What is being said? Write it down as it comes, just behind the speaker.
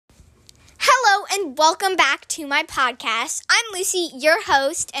and welcome back to my podcast. I'm Lucy, your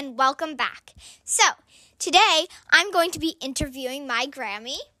host, and welcome back. So, today I'm going to be interviewing my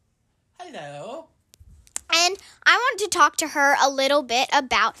Grammy. Hello. And I wanted to talk to her a little bit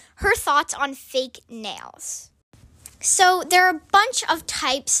about her thoughts on fake nails. So, there are a bunch of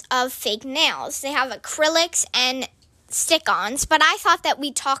types of fake nails. They have acrylics and stick-ons, but I thought that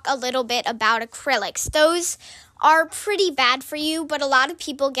we'd talk a little bit about acrylics. Those are pretty bad for you, but a lot of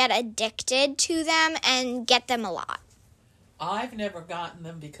people get addicted to them and get them a lot. I've never gotten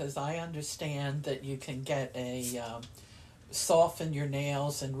them because I understand that you can get soften your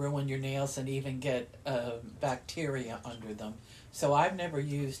nails and ruin your nails and even get bacteria under them. So I've never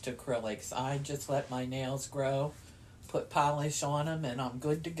used acrylics. I just let my nails grow, put polish on them, and I'm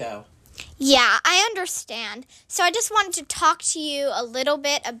good to go. Yeah, I understand. So I just wanted to talk to you a little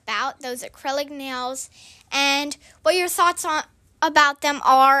bit about those acrylic nails and what your thoughts about them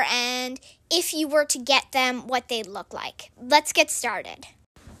are, and if you were to get them, what they'd look like. Let's get started.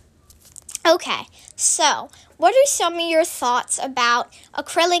 Okay, so what are some of your thoughts about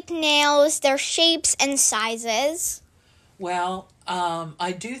acrylic nails, their shapes and sizes? Well,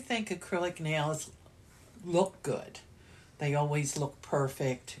 I do think acrylic nails look good. They always look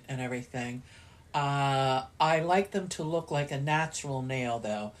perfect and everything. I like them to look like a natural nail,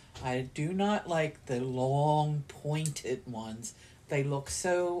 though. I do not like the long, pointed ones. They look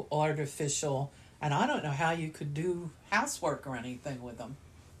so artificial, and I don't know how you could do housework or anything with them.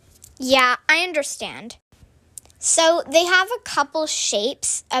 Yeah, I understand. So they have a couple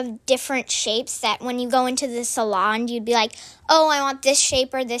shapes of different shapes that when you go into the salon, you'd be like, oh, I want this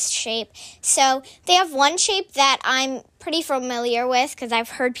shape or this shape. So they have one shape that I'm pretty familiar with because I've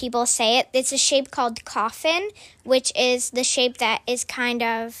heard people say it. It's a shape called coffin, which is the shape that is kind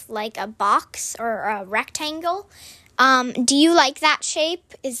of like a box or a rectangle. Do you like that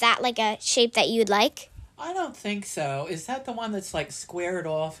shape? Is that like a shape that you'd like? I don't think so. Is that the one that's like squared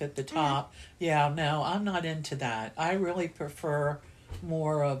off at the top? Yeah, no, I'm not into that. I really prefer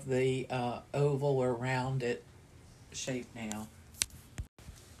more of the oval or rounded shape now.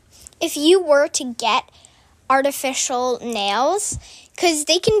 If you were to get artificial nails, because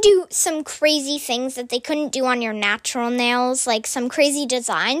they can do some crazy things that they couldn't do on your natural nails, like some crazy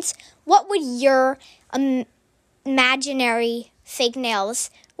designs, what would your imaginary fake nails,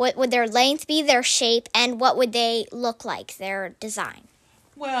 what would their length be, their shape, and what would they look like, their design?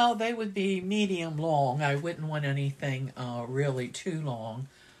 Well, they would be medium long. I wouldn't want anything really too long.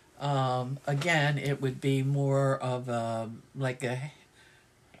 Again, it would be more of like a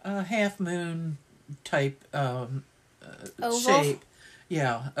half moon type shape.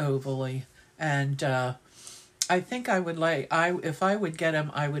 Yeah, ovally. And I think I would if I would get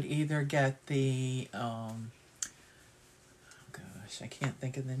them, I would either get the I can't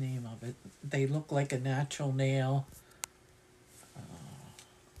think of the name of it. They look like a natural nail.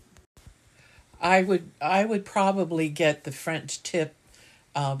 I would probably get the French tip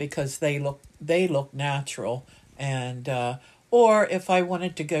because they look natural, and or if I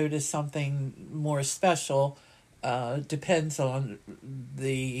wanted to go to something more special, depends on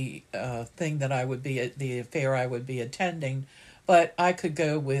the thing that I would be the affair I would be attending, but I could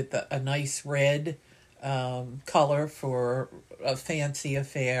go with a nice red color for a fancy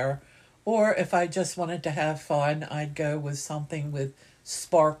affair, or if I just wanted to have fun, I'd go with something with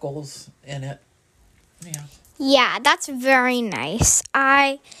sparkles in it. Yeah, that's very nice.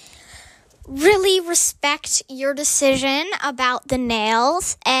 I really respect your decision about the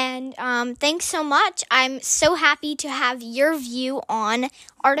nails, and thanks so much. I'm so happy to have your view on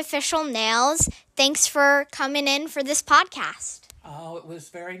artificial nails. Thanks for coming in for this podcast. Oh, it was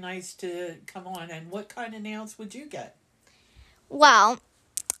very nice to come on. And what kind of nails would you get? Well,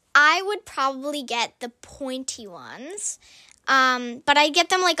 I would probably get the pointy ones. But I get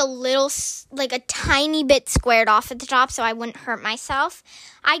them like a tiny bit squared off at the top so I wouldn't hurt myself.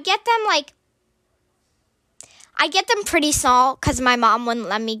 I get them pretty small because my mom wouldn't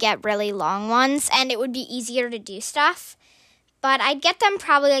let me get really long ones and it would be easier to do stuff. But I'd get them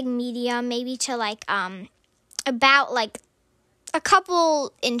probably like medium, maybe to like, about like a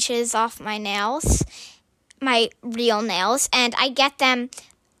couple inches off my nails, my real nails, and I get them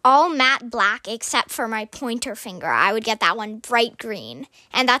all matte black except for my pointer finger. I would get that one bright green,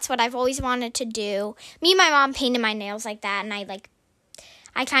 and that's what I've always wanted to do. Me and my mom painted my nails like that, and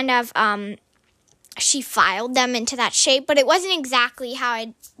she filed them into that shape, but it wasn't exactly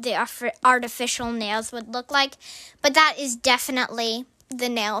how the artificial nails would look like, but that is definitely the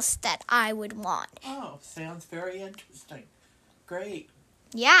nails that I would want. Oh, sounds very interesting. Great.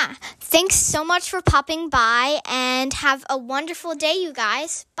 Yeah. Thanks so much for popping by, and have a wonderful day, you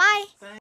guys. Bye.